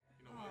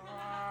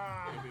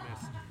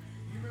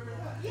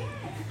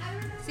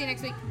See you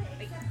next week.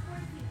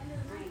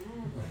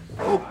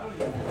 Oh.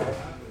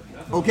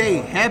 Okay,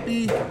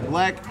 happy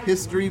Black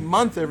History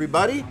Month,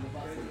 everybody.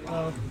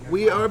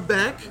 We are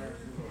back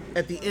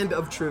at the end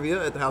of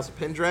trivia at the House of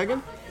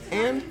Pendragon,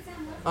 and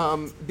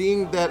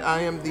being that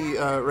I am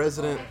the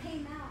resident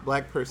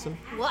black person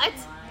What?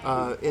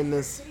 in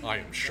this I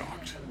am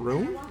shocked.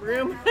 room,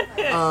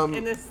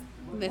 In this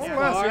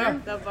bar.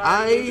 the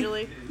bar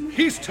usually.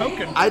 He's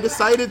token. I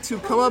decided to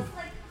come up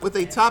with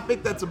a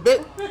topic that's a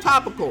bit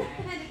topical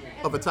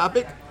of a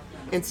topic.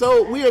 And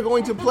so we are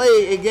going to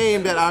play a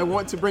game that I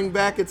want to bring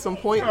back at some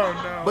point. Oh,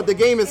 no. But the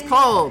game is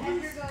called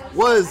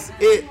Was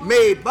It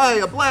Made by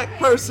a Black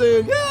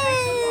Person?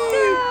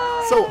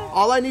 Yay! So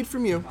all I need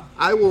from you,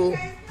 I will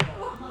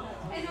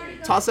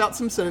toss out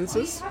some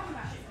sentences.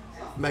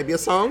 Might be a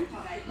song,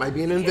 might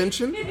be an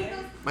invention,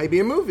 might be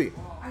a movie.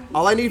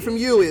 All I need from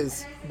you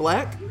is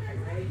black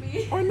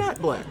or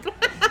not black.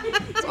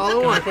 That's all I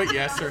Can I want. put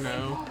yes or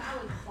no?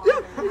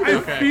 I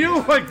Okay.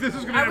 feel like this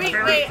is going Are to we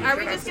embarrass are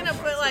we just gonna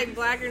put like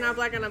black or not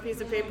black on a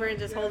piece of paper and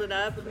just hold it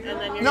up and then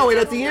you're No, gonna and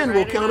at tell the us end if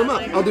we'll you're count right or them not,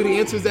 up. like- I'll do the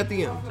answers at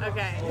the end.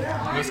 Okay.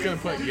 I'm just gonna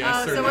put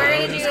yes or So no. we're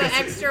gonna Just do 'cause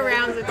extra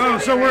rounds of Oh,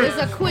 so we're It's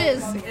a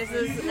quiz. This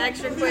is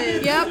extra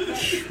quiz. Yep.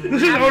 this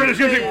is Otis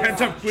using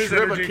pent-up quiz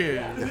Trivia energy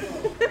kid.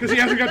 because he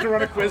hasn't got to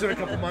run a quiz in a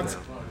couple months.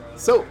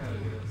 So,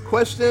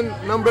 question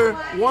number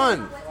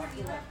 1.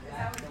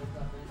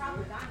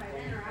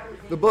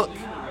 The book,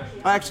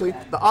 actually,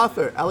 the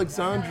author,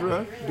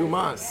 Alexandre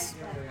Dumas.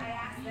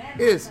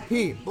 Is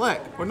he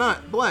black or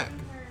not black?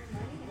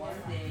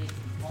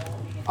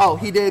 Oh,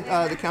 he did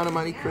The Count of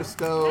Monte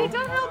Cristo.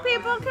 Don't help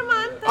people. Come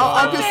on. Oh,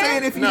 I'm just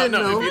saying if you didn't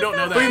know. if you don't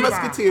know that. Three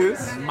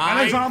Musketeers. My,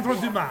 Alexandre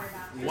Dumas.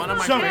 one of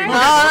my So- favorite.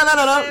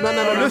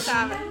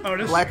 No.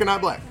 Otis. Black or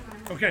not black?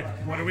 Okay,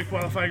 what are we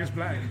qualifying as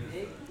black?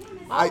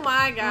 Oh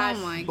my gosh.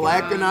 Oh my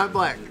Black God. or not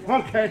black?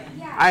 Okay.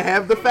 I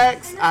have the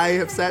facts. I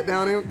have sat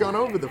down and gone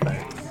over the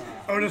facts.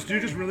 Otis, do you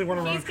just really want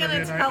to run a He's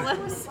trivia gonna tell night?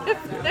 us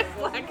if they're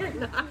black or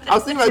not. I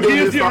was thinking about He doing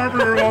is this. the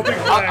arbiter of all things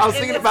I black. was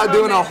thinking about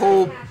doing a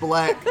whole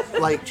black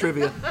like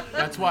trivia.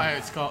 That's why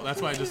it's called.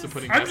 That's why I just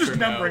putting I'm yes just or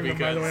no numbering them,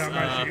 by the way, on my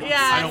because, sheet.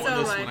 Yeah, I don't so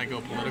want this am I. when I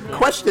go political.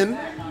 Question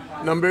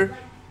number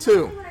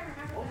 2.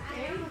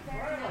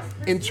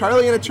 In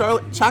Charlie and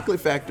the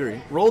Chocolate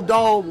Factory, Roald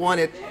Dahl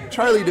wanted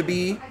Charlie to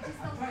be.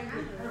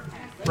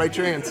 Write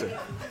your answer.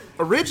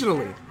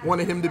 Originally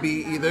wanted him to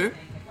be either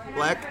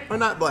black or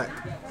not black.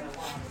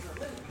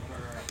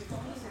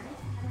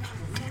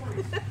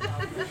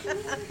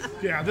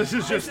 Yeah, this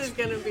is This is just,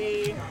 gonna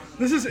be.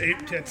 this is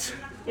ape tits.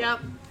 Yep.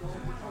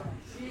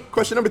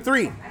 Question number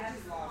 3.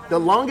 The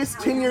longest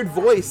tenured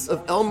voice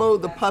of Elmo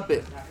the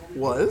puppet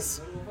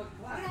was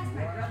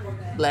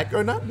black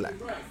or not black.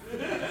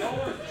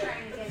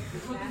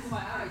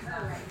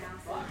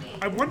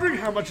 I'm wondering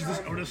how much is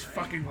this Otis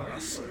fucking with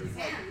us?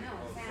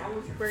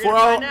 We're For gonna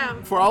all, find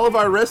out. for all of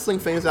our wrestling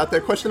fans out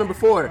there, question number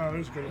 4. Oh,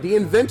 this is good. The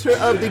inventor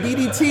of the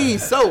DDT.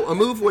 So, a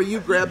move where you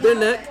grab their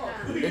neck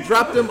and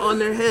drop them on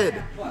their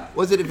head.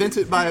 Was it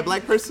invented by a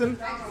black person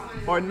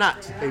or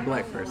not a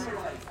black person?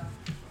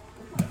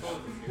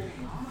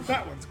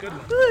 That one's good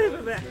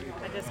one.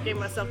 I just gave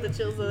myself the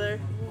chills there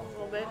a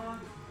little bit.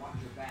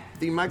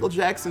 The Michael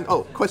Jackson.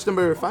 Oh, question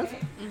number 5.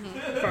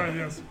 Fine,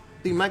 yes.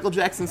 The Michael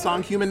Jackson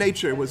song Human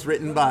Nature was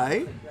written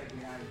by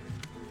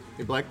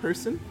a black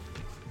person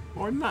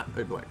or not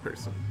a black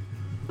person?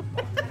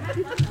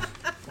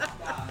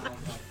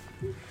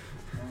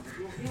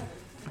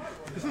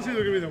 This is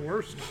either going to be the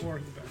worst or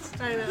the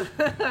best. I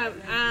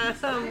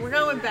know. We're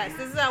going with best.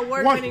 This is our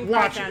award-winning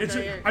Watch, podcast it's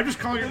right here. I'm just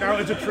calling it now.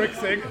 It's a trick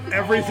thing.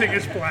 Everything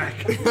is black.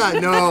 I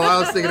know, I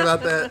was thinking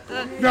about that.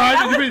 No,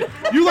 I mean,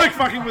 you like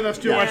fucking with us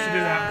too much to do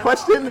that.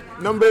 Question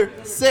number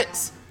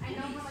 6.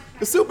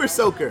 The Super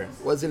Soaker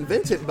was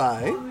invented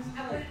by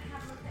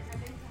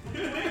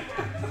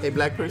a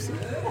black person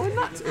or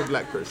not a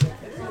black person?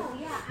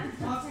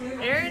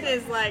 Aaron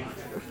is like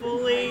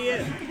fully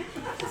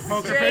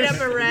Poker straight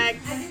face. up erect.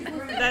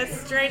 The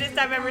straightest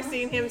I've ever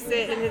seen him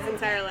sit in his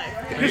entire life.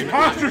 His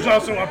posture's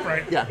also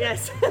upright. Yeah.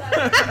 Yes.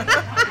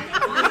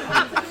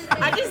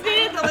 I just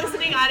needed the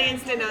listening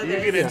audience to know You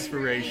this. get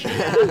inspiration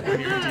when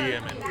you're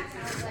DMing.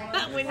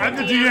 When I'm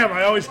the you're DM.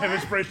 I always have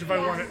inspiration if I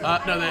want it.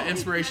 No, the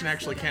inspiration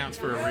actually counts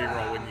for a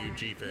reroll when you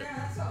Jeep it.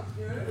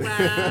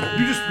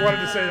 You just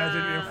wanted to say that,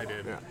 didn't you? I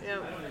did.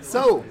 Yep.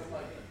 So,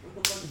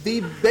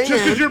 the Just because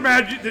band, you're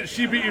mad that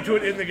she beat you to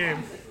it in the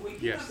game.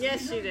 Yes.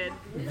 Yes, she did.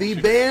 the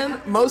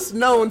band most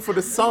known for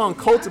the song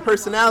Cult of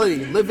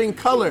Personality, Living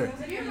Color,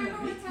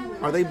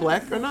 are they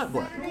black or not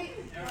black?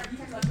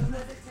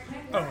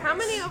 How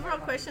many overall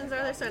questions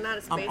are there? So not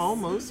a space. I'm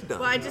almost Well,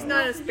 done. I just know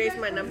how to space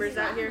my numbers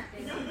out here.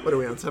 What are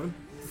we on, 7?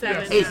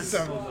 7. Yes, Eight. Yeah.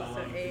 7.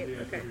 So 8.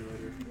 Okay.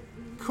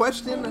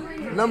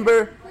 Question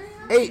number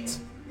 8.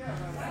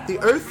 The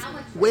Earth,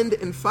 Wind,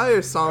 and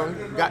Fire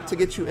song, Got to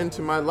Get You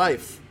Into My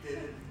Life.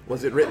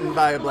 Was it written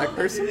by a black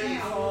person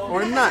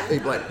or not a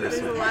black There's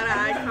person? a lot of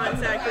eye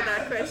contact with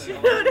that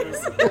question.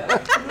 Notice.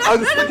 I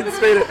was just looking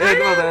straight ahead,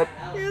 my bad.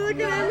 You're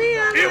looking at me.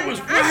 It was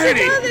I should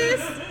writing. know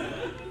this.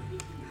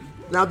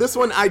 Now, this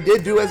one I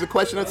did do as a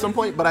question at some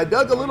point, but I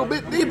dug a little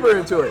bit deeper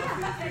into it.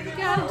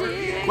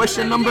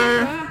 Question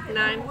number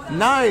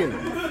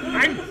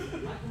 9.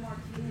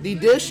 The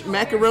dish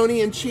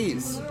macaroni and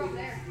cheese.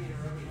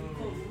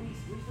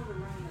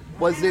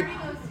 Was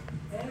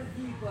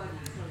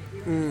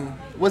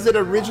it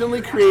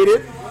originally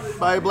created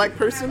by a black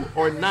person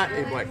or not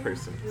a black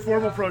person?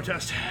 Formal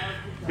protest.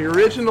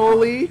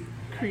 Originally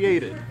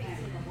created.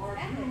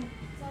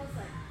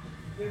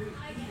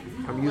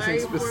 I'm using you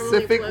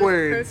specific formally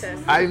words.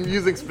 protesting? I'm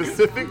using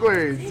specific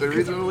words.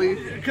 Originally.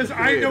 Because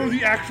I know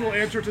the actual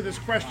answer to this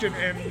question,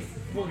 and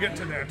we'll get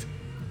to that.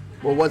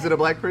 Well, was it a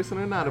black person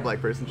or not a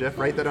black person, Jeff?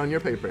 Write that on your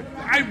paper.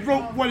 I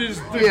wrote what is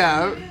the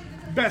Yeah.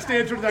 best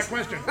answer to that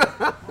question.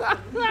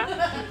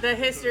 The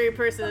history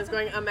person is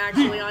going, I'm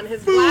actually on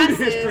his Food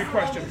glasses. history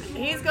question.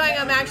 He's going,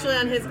 I'm actually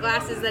on his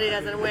glasses that he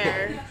doesn't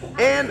wear.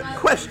 And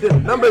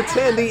question number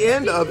 10, the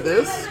end of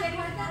this.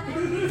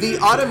 The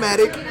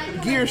automatic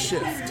gear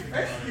shift.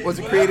 Was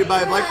it created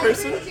by a black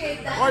person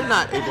or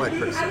not a black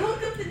person?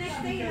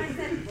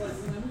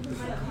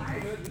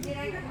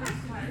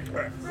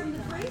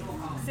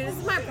 See, this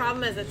is my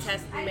problem as a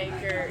test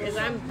maker, is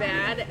I'm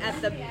bad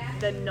at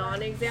the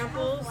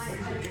non-examples.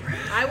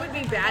 I would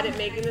be bad at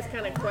making this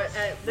kind of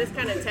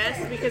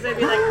test because I'd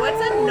be like,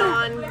 what's a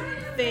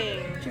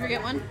non-thing? Did you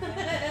forget one?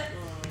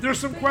 There's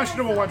some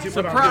questionable ones you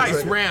put on.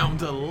 Surprise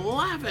round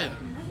 11.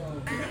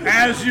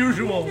 As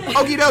usual.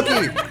 Okie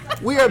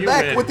dokie. We are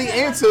back win. with the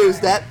answers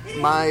that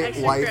my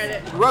Extra wife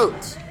credit.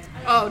 wrote.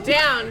 Oh,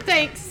 down.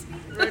 Thanks.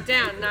 Wrote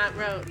down, not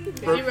wrote.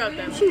 'Cause you wrote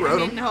them. She I wrote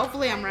mean, them.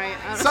 hopefully I'm right.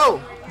 I don't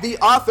So, the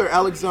author,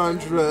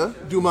 Alexandre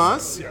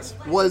Dumas, Yes.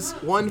 was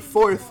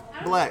 1/4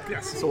 black.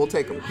 Yes. So we'll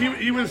take him.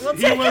 He was.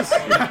 If you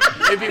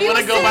want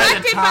to go by the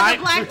selected by the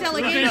time, black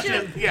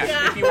delegation.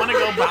 yeah. If you want to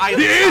go by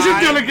The Asian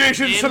time,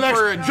 delegation in selects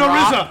for a drop,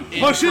 Jariza, in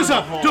for the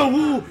Mashiza, whole. the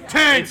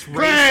Wu-Tang It's racist,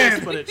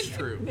 Clan. but it's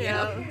true.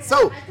 Yeah.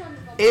 So,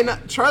 in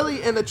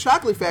Charlie and the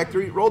Chocolate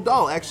Factory, Roald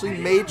Dahl actually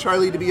made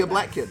Charlie to be a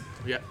black kid.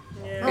 Yeah.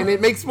 And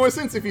it makes more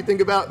sense if you think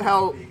about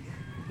how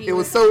it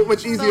was so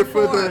much easier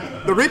for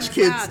the rich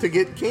kids to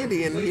get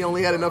candy, and he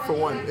only had enough for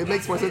one. It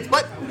makes more sense.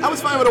 But I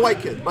was fine with a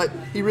white kid, but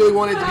he really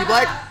wanted to be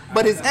black.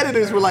 But his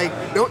editors were like,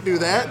 don't do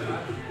that.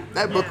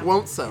 That book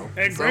won't sell.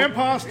 And So,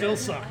 Grandpa still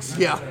sucks.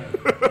 Yeah.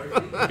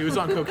 He was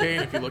on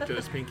cocaine if you looked at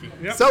his pinky.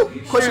 Yep. So,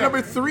 question Yeah.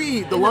 number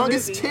 3, the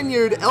longest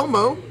tenured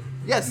Elmo.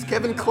 Yes,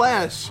 Kevin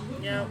Clash.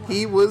 Yeah.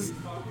 He was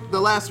the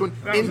last one.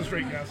 That was a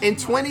straight guess. In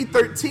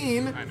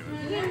 2013,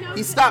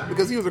 he stopped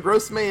because he was a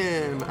gross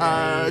man.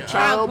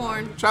 Child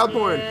porn. Child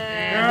porn.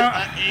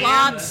 Yeah.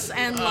 Lots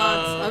and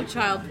lots of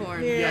child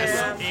porn. Yes.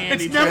 And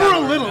It's he never a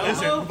traveled. little,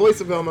 is it?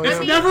 Voice of Elmo. It's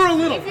Yeah. never a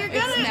little. If you're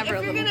It's never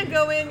gonna, a little.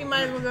 go in, you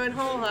might as well go in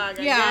whole hog,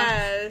 I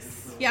guess.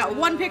 Yeah,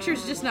 one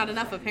picture's just not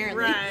enough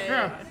apparently. Right.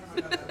 Yeah.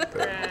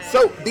 Right.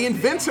 So, the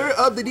inventor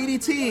of the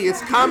DDT,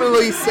 it's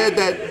commonly said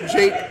that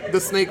Jake the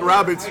Snake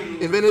Roberts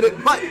invented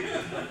it, but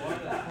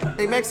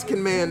a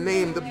Mexican man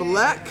named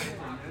Black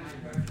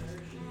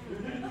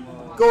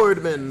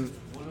Gordman.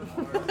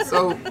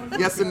 So,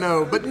 yes and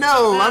no. But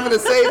no, I'm going to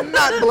say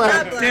not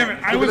black. Damn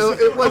it! I Even was,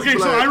 though it was okay. So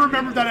black. I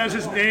remembered that as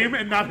his name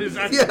and not his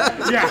actual.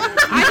 Yeah.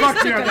 Yeah. You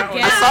fucked me on that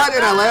one. I saw it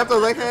and I laughed. I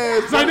was like, hey.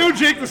 It's So I know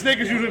Jake the Snake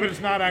is usually, but it's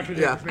not actually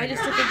Jake Yeah. the I Snake.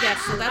 just took a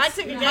guess, so that's I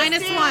took a guess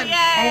minus too, one. yay!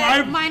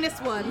 I- Minus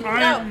one. No,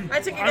 I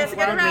took a guess and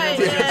got it right.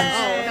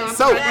 Yeah. Oh, no, I'm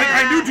So, sorry.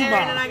 I knew Aaron Dumas.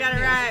 and I got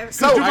it right.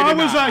 so I Dumas did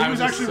was, not. he I was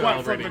was actually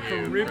what, from the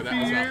celebrating you for that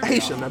Caribbean?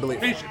 Haitian, I believe.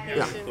 Haitian,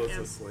 Yeah.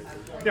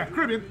 yeah,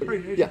 Caribbean.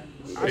 Pretty Haitian.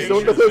 Yeah.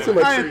 Don't go too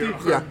much. I had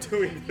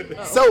to-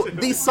 Yeah. So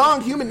the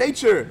song "Human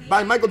Nature"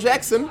 by Michael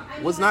Jackson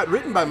was not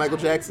written by Michael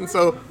Jackson.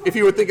 So if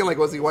you were thinking like,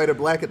 was he white or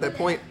black at that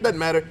point? Doesn't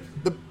matter.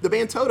 The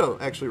band Toto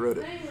actually wrote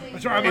it,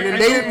 That's right. I'm and like, then I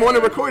they knew- didn't want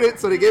to record it,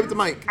 so they gave it to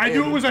Mike. I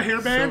knew And it was a hair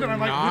band, So and I'm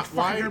like, not which fucking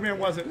white? hair band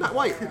was it? not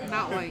white.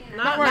 Not white.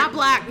 Not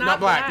black. Not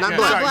black. Not yeah,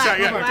 black. Sorry, Not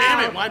sorry, yeah. black.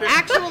 Damn it. Why did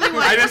Actually I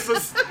white. just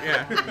was,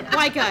 yeah.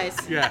 White guys.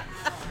 Yeah.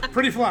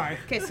 Pretty fly.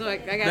 Okay, so I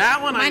got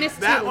That one minus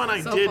that two one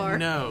I so did far.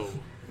 know.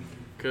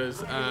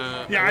 Because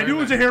Yeah, I knew it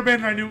was a hair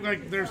band, and I knew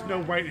like there's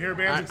no white hair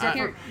bands except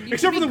Here, for you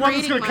except should for the be one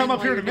that's grading gonna come mine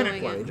up here in a while you're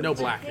minute. doing it. no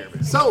black hair.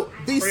 bands. So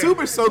the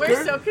Super Soaker.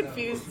 We're so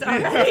confused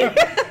already.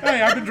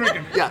 Hey, I've been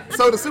drinking. Yeah.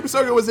 So the Super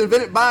Soaker was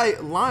invented by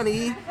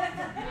Lonnie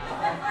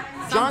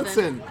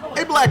Johnson,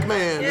 a black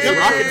man. He's a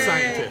rocket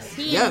scientist.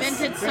 He Yes.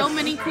 invented so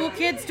many cool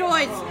kids'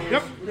 toys.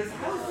 Yep.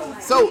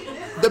 So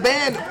the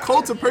band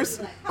Cult of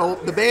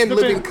the band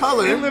Living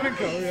Color, In Living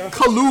Color, yeah.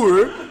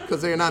 Color,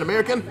 because they're not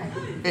American,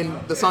 and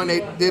the song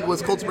they did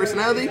was Cult of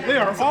Personality. They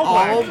are all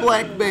black. All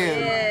black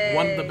band.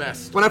 One of the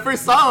best. When I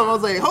first saw them, I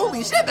was like,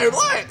 holy shit, they're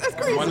black. That's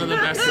crazy. One of the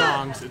best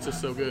songs. It's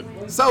just so good.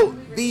 So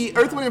the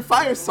Earth, Wind, and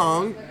Fire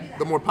song,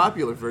 the more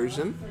popular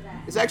version,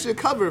 is actually a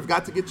cover of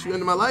Got to Get You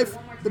Into My Life.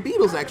 The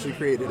Beatles actually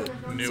created it.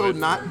 Knew So it.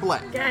 not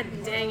black. God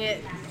dang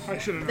it. I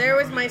should have. There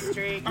was my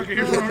streak. Okay,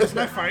 here's the bonus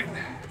knife fight.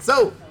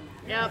 So,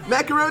 Yep.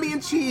 macaroni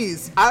and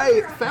cheese.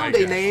 I found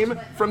a gosh. name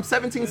from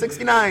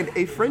 1769.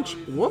 A French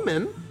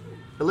woman,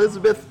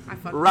 Elizabeth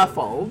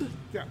Raffald,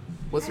 Yeah.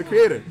 was the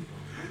creator.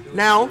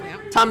 Now,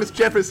 Thomas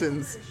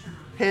Jefferson's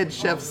head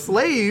chef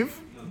slave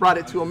brought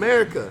it to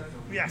America.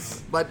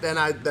 Yes. But then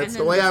that's And the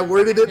then way I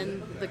worded it.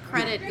 And the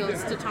credit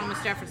goes to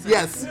Thomas Jefferson.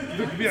 Yes.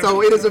 Yeah.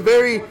 So it is a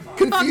very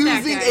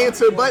confusing guy.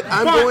 answer, but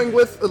I'm But going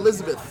with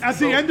Elizabeth. At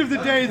the end of the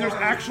day, there's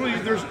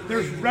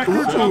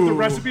records of the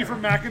recipe for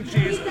mac and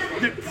cheese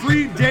that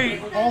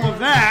predate all of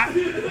that,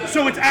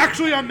 so it's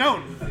actually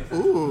unknown.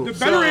 Ooh. The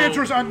better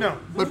answer is unknown.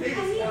 But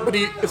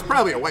it's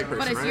probably a white person,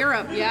 But it's right?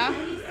 Europe, yeah?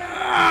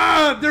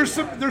 There's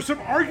some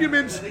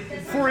arguments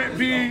for it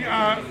being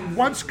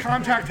once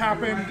contact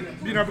happened,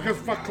 because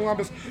fuck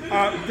Columbus,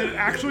 that it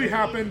actually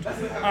happened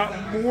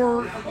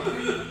more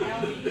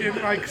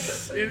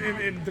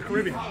in the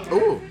Caribbean.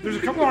 Ooh. There's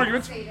a couple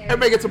arguments.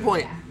 Everybody gets a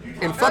point.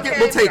 And fuck it,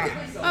 we'll take it.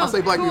 I'll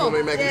say black people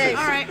made mac and cheese.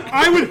 All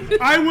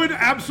right. I would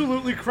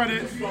absolutely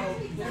credit.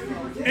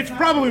 It's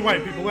probably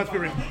white people. Let's be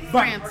real.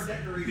 But, France.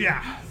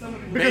 Yeah,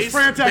 because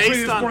France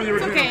actually is more the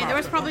It's original. okay, there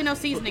was probably no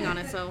seasoning on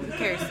it, so who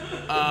cares?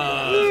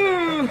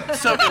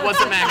 So it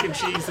wasn't mac and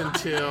cheese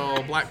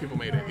until black people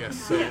made it. Yes.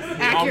 So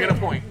we all get a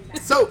point.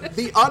 So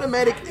the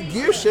automatic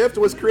gear shift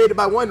was created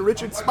by one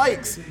Richard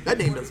Spikes. That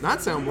name does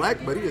not sound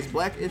black, but he is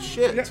black as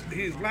shit. Yep,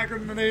 he's blacker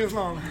than the day is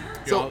long.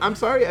 So I'm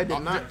sorry, I did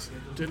not.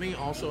 Didn't he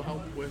also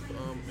help with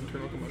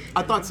internal combustion?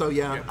 I thought so,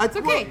 yeah. It's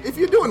okay. Well, if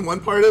you're doing one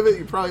part of it,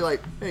 you're probably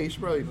like, hey, you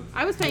should probably.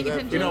 I was paying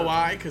attention. You know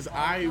why? Because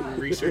I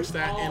researched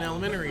that in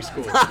elementary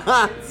school.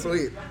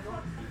 Sweet.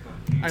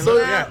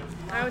 Yeah.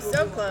 I was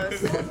so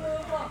close.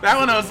 That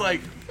one I was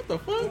like, what the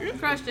fuck? Yeah.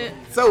 Crushed it.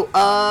 So,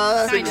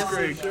 Kind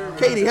of.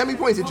 Katie, how many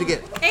points did you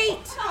get? 8.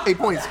 8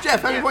 points.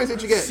 Jeff, how many points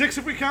did you get? 6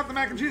 if we count the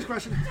mac and cheese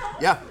question.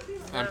 Yeah.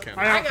 I'm counting.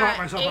 I I outthought got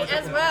myself. 8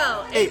 as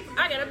well. 8.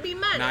 I gotta be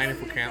minus. 9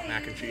 if we count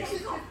mac and cheese.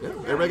 Yeah.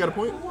 Everybody got a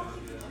point?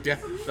 Yeah.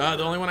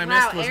 The only one I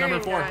missed was number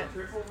 4.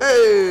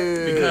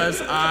 Hey!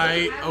 Because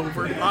I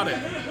overthought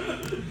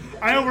it.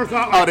 I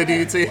overthought. Oh, the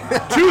DDT.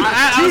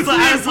 I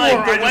was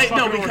like, but wait,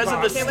 no, because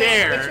of the Okay, wait,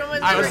 stare. which one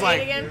was I was number 8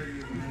 like, again?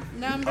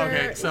 Number.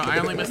 okay, so I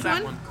only missed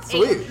that one.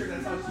 Sweet.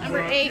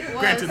 Number 8 was.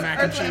 Granted, mac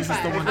and Earth, cheese is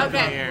Wind, the Fire. one that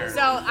Okay, the air.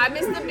 so I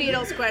missed the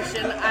Beatles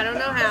question. I don't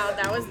know how.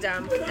 That was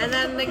dumb. And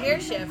then the gear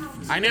shift.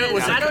 I knew it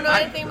was. I don't know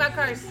anything about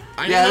cars.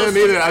 I knew Yeah, I those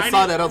didn't either. two- I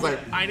saw knew- that. I was like,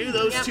 I knew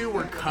those Yep. two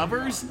were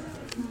covers.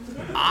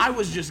 I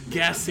was just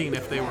guessing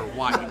if they were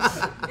white.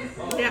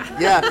 Yeah.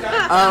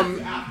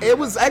 yeah. It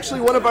was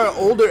actually one of our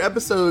older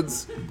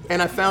episodes,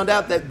 and I found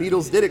out that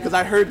Beatles did it because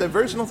I heard the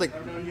version. I was like,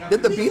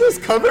 did the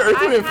Beatles cover Earth,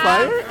 Wind, and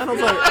Fire? And I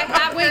was I like,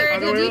 have Wait,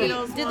 heard the the DD,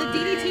 Beatles. did the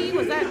DDT,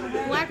 was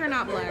that black or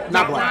not black?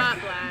 not black.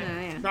 Not black.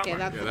 Yeah, yeah. Not Okay,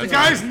 black. that's The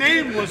guy's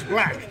name was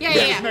Black. Yeah, That was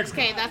yeah, yeah. next-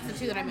 Okay, that's the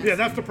two that I missed. Yeah,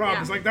 that's the problem.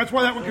 Yeah. It's like that's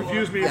why that one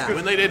confused me. is Yeah. 'cause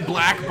When they did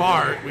Black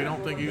Bart, we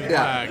don't think he was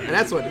Yeah, black. and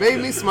that's what made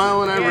me smile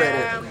when I read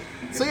Yeah. it.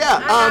 So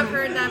yeah, I have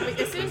heard that. But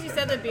as soon as you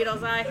said the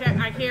Beatles, I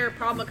hear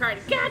Paul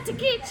McCartney. Got to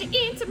get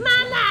you into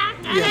my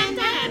life.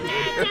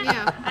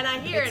 Yeah. And I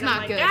hear It's it. not I'm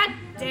like, good. God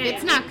damn.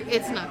 It's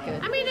not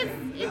good. I mean,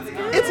 it's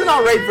good. it's an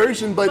alright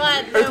version, but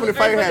Earth, Wind, and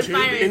Fire Earth, had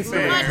Wind, Fire is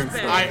instant much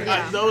answers.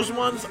 better. Those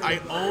ones I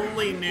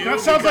only knew That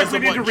sounds like because we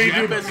of need what to redo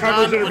Jeff the has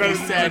covers done that are when better he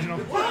than the said, original.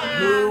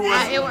 who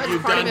was, it was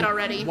you've part of done it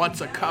already.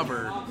 what's a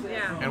cover.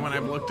 Yeah. And when I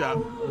looked up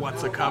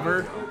what's a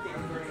cover,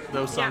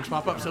 those songs Yeah.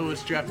 pop up. So it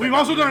was Jeff. We've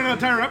also done an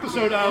entire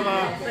episode of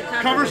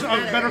covers of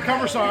better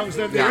cover songs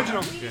than the Yeah.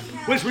 original.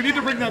 Which we need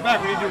to bring that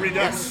back. We need to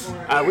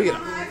redone. We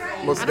gotta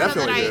most I don't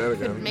know that definitely I do that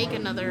could again. make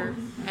another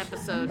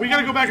episode. We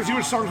gotta go back and see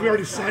which songs we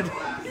already said.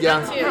 Yeah.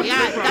 Yeah,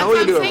 that's Now what we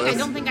I'm can do a saying. I list.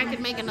 don't think I could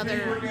make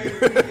another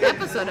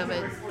episode of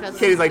it. 'Cause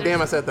Katie's like, there's-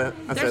 damn, I said that.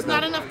 I There's said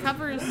not that. enough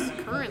covers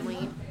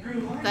currently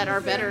that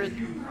are better.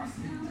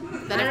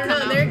 That I have don't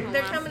come know. out. in the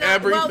They're last- coming out.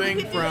 Everything well,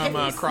 we could, from, if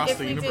we, across if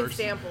the we universe.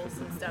 did samples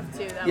and stuff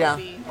too. That Yeah.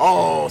 would be.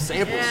 Oh,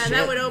 samples. Yeah, shit.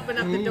 that would open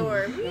up the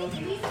door.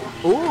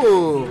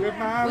 Ooh.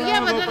 Well, yeah,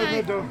 but Open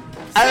the door.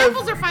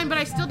 samples are fine, but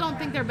I still don't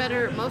think they're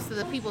better. Most of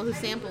the people who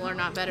sample are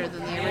not better than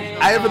the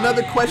original. I have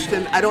another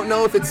question. I don't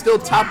know if it's still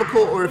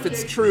topical or if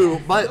it's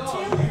true, but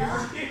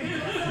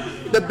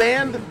the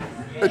band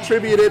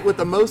attributed with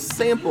the most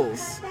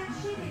samples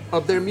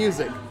of their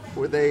music,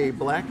 were they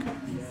black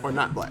or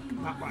not black?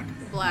 Not black.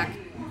 Black.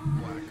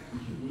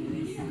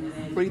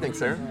 What do you think,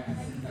 Sarah?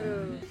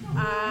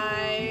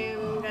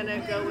 I'm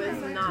gonna go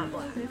with not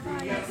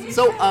black.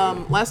 So,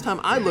 last time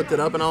I looked it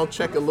up, and I'll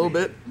check a little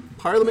bit,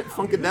 Parliament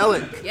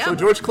Funkadelic. Yep. So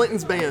George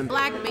Clinton's band.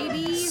 Black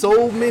baby.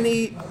 So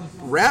many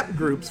rap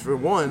groups for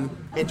one,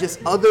 and just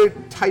other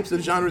types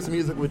of genres of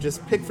music would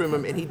just pick from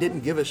him, and he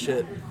didn't give a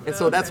shit. And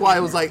so that's why I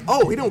was like,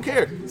 oh, he don't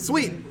care.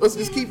 Sweet, let's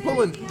just keep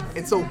pulling.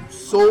 And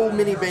so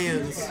many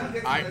bands.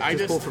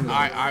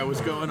 I was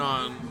going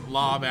on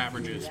law of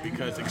averages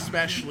because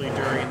especially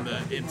during the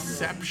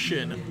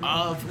inception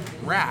of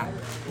rap,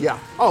 Yeah.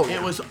 Oh,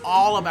 it was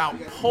all about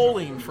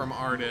pulling from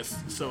artists.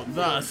 So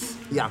thus,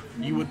 Yeah.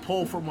 you would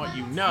pull from what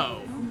you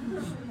know.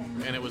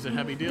 And it was a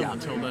heavy deal Yeah.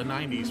 until the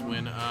 90s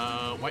when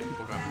white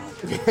people got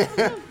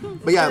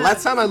involved. But yeah,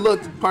 last time I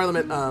looked,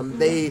 Parliament,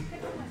 they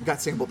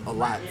got sampled a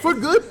lot. For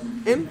good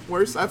and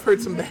worse. I've heard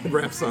some bad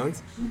rap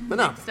songs. But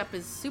no. Next up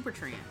is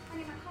Supertramp.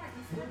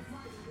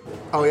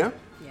 Oh, yeah?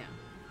 Yeah.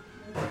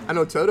 I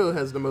know Toto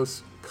has the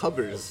most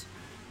covers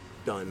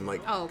done.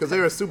 Like, Oh, because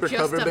they're a super just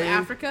cover of band.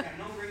 Africa.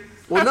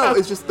 Well, no,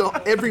 it's just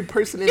every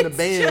person in the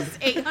band. Just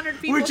 800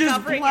 people We're just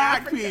covering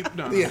black Africa. people.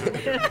 No.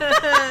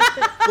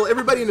 Yeah. Well,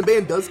 everybody in the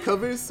band does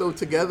covers, so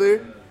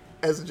together,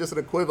 as just an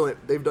equivalent,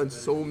 they've done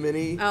so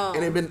many, Oh.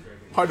 and they've been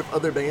part of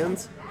other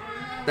bands.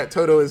 That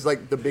Toto is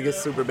like the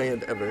biggest super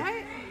band ever.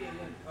 Why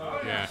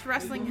Yeah. is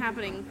wrestling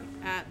happening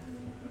at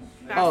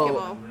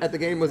basketball? Oh, at the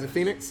game, was it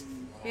Phoenix?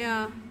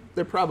 Yeah.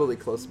 They're probably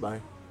close by.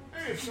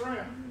 Hey,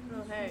 Soraya.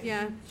 Okay.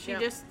 Yeah. She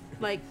Yep. just,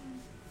 like,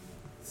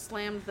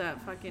 slammed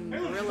that fucking Hey,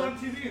 look, she's gorilla. on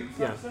TV. It's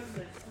Yeah. not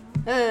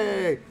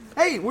sexy.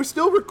 Hey, we're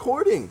still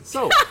recording.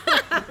 So,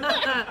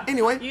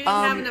 anyway, You didn't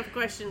have enough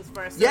questions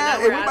for us. So yeah, now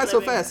it we're went by so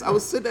ad-libbing. fast. I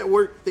was sitting at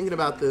work thinking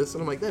about this,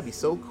 and I'm like, that'd be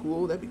so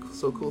cool. That'd be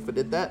so cool if I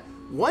did that.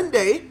 One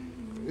day,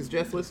 is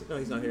Jeff listening? No,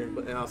 he's not here,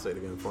 but and I'll say it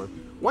again for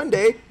him. One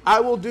day, I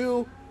will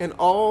do an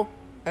all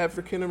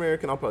African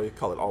American, I'll probably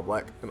call it all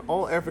black, an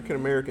all African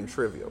American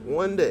trivia.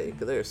 One day,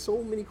 because there are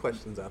so many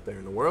questions out there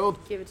in the world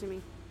Give it to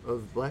me.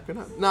 of black or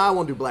not. No, I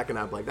won't do black or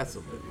not black. That's a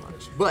bit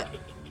much. But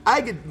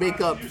I could make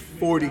up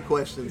 40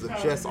 questions of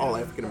just all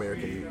African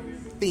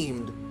American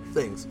themed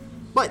things.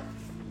 But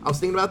I was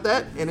thinking about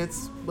that, and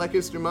it's Black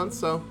History Month,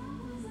 so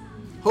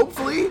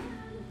hopefully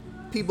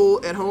people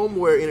at home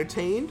were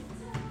entertained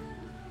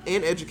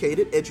and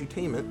educated.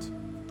 Edutainment.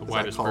 The as I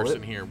whitest call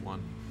person it. here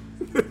won.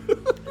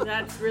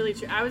 That's really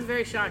true. I was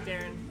very shocked,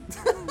 Aaron.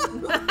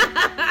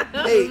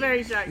 Hey,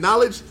 very shocked.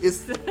 knowledge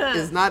is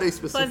not a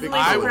specific Pleasantly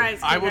I, color.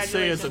 surprised. I will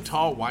say, as a Congratulations.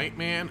 tall white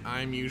man,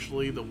 I'm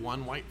usually the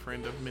one white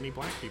friend of many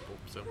black people.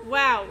 So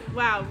Wow,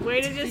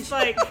 way to just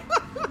like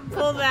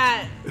pull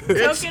that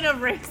token of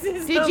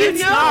racism. Did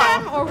you know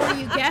not. them, or were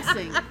you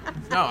guessing?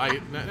 no, I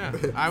was.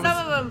 Some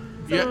of them.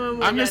 Some of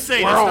them I'm just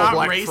saying, We're it's all not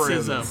black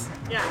racism. friends.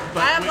 Yeah,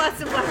 but I have we- lots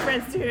of black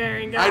friends too,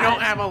 Aaron. Go I don't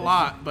ahead. have a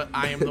lot, but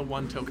I am the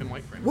one token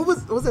white friend. What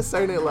was that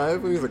Saturday Night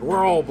Live when he was like,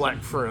 "We're all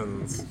black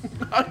friends"?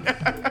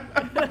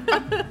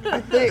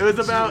 I think It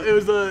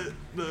was the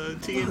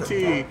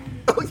TNT.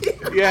 Oh,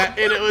 yeah. Yeah,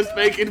 and it was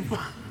making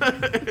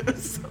fun. It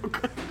was so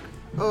great.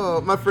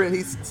 Oh, my friend,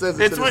 he says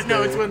It's to when this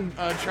day. it's when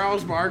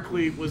Charles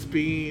Barkley was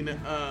being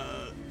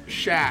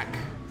Shaq.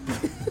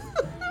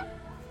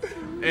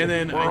 And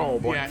then We're all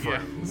black yeah,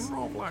 friends. we're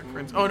all black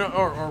friends. Oh no,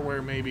 or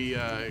where maybe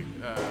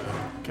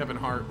Kevin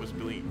Hart was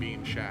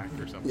being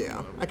Shaq or something.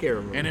 Yeah, I can't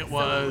remember. And it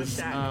Someone was was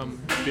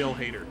Shaq. Bill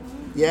Hader.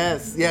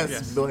 Yes,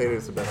 Yes. Bill Hader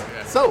is the best.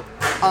 Yes. So,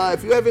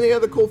 if you have any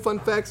other cool fun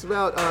facts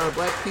about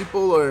black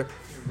people, or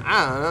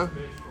I don't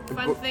know,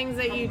 Fun things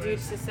that you do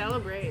to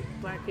celebrate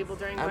black people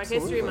during Black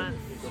History Absolutely. Month.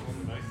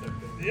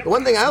 the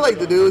one thing I like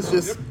to do is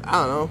just I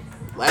don't know,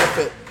 laugh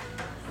at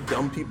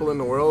dumb people in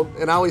the world,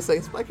 and I always say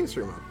it's Black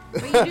History Month.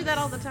 But you do that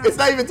all the time. It's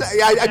not even.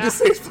 I just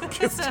say it's Black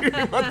History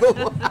Month. a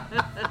lot.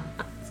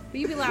 But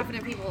you be laughing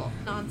at people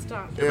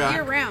nonstop. Yeah.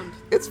 Year round.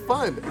 It's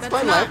fun. It's That's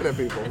fun not- laughing at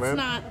people, It's man.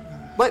 not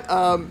But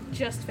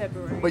just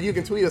February. but you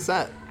can tweet us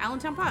at.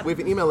 Allentown Pod. We have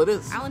an email. It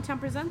is.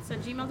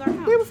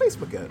 AllentownPresents@gmail.com. We have a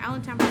Facebook ad.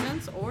 Allentown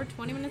Presents or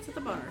 20 Minutes at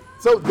the Bar.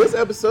 So this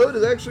episode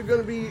is actually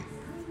going to be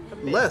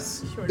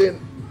less shorter.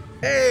 than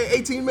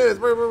 18 minutes.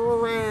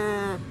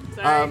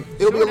 Sorry.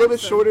 It'll be a little bit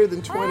episode. shorter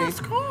than 20.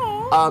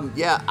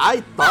 Yeah,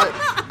 I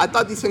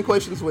thought these 10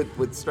 questions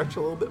would stretch a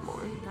little bit more.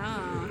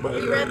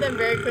 You read them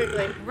very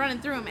quickly. Running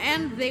through them,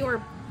 and they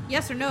were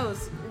yes or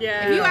no's.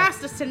 Yeah. If you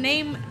asked us to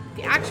name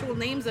the actual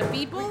names of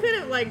people, We could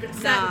have like sat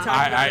and Nah.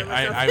 talked about them or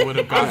I something. would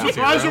have I'm gone surprised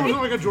there zero.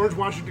 wasn't like a George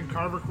Washington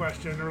Carver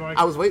question or like.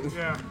 I was waiting.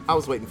 Yeah. I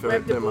was waiting for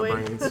Rip that in Du my Bois.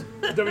 brains.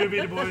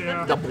 WB Du Bois,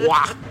 yeah. The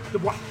bois. The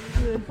Bois.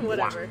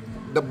 Whatever.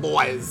 The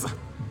boys.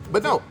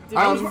 But no.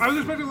 I was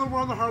expecting a little more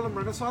on the Harlem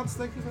Renaissance.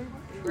 Thank you very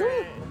much.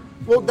 Right.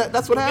 Well,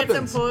 that's what Get some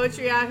happens.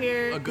 poetry out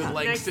here. A good next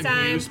Langston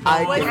time. Hughes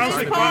I Was can- I was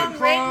this like, poem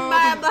Bob written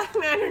by a Crumb. black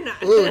man or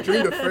not? Ooh,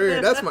 Dream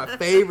Deferred. That's my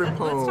favorite let's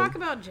poem. talk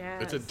about jazz.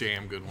 It's a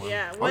damn good one.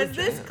 Yeah. Was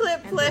this jazz.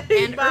 clip And- played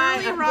and by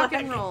early a rock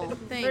black and roll.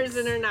 Thanks.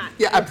 person or not?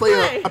 Yeah, I play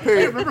Play. a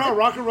Barry. Remember how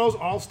rock and roll's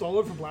all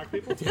stolen from black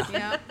people?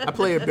 Yeah. I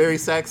play a Barry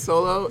sax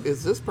solo.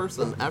 Is this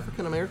person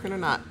African American or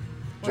not?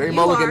 Jerry you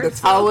Mulligan, are, the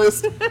so-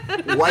 tallest,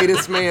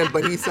 whitest man,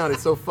 but he sounded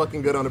so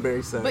fucking good on a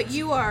Barry sax. But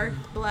you are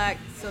black,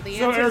 so the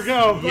So answer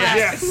ergo,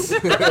 Yes. yes. You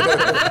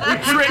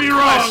could be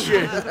wrong.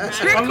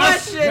 trick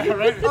Unless- question. yeah,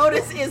 right.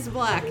 Otis is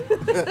black.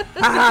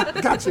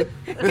 Gotcha.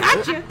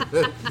 Gotcha.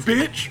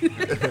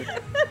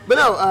 Bitch. But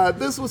no,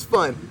 this was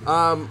fun.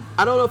 I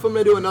don't know if I'm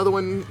gonna do another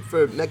one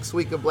for next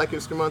week of Black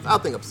History Month. I'll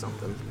think of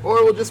something,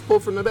 or we'll just pull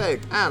from the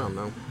bag. I don't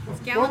know.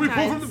 It's Or we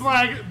pull from the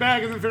Galentine's.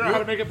 bag and then figure out how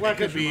to make it black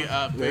Could history be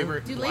month.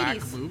 favorite Do black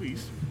ladies.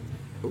 movies.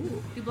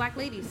 Ooh. Do black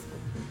ladies.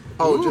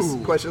 Oh, Ooh.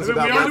 just questions And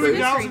then about we are black doing ladies.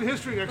 gals in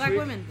history next Black week.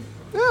 women.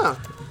 Yeah,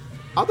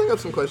 I'll think of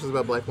some questions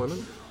about black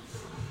women.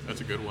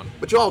 That's a good one.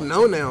 But you all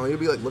know now. You'll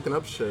be like looking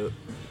up shit.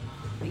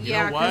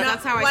 Yeah, know what? 'cause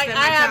that's how I like spend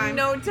I my have time.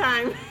 no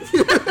time.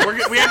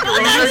 We have to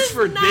research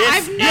for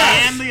this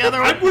and the other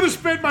I'm one. going to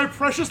spend my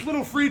precious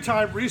little free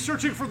time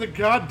researching for the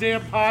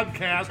goddamn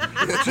podcast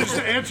just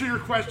to answer your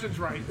questions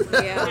right. Yeah.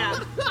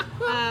 Yeah.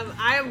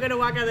 I am gonna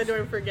walk out the door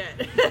and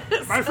forget.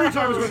 My free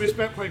time is going to be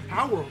spent playing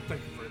Power World.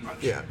 Thank you very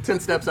Yeah, 10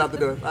 steps out the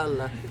door. La,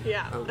 la.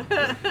 Yeah.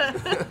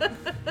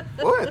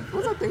 What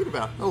was I thinking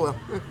about? Oh well.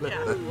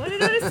 Yeah. What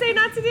did I say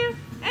not to do?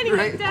 Anyway,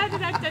 Right. da da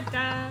da da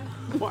da.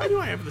 Why do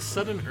I have the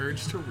sudden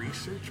urge to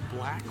research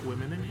black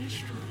women in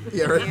history?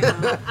 Yeah,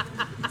 right.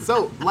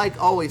 So, like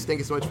always, thank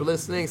you so much for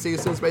listening. See you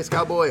soon, Space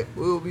Cowboy.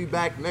 We'll be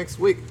back next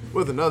week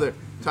with another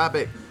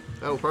topic.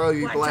 That'll probably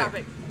be Black black.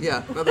 topic.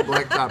 Yeah, another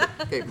black topic.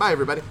 Okay, bye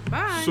everybody.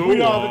 Bye. So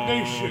We are the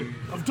nation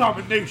of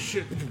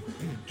domination.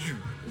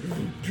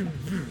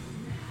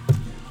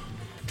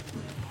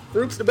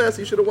 Farouk's the best.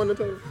 He should have won the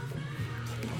title.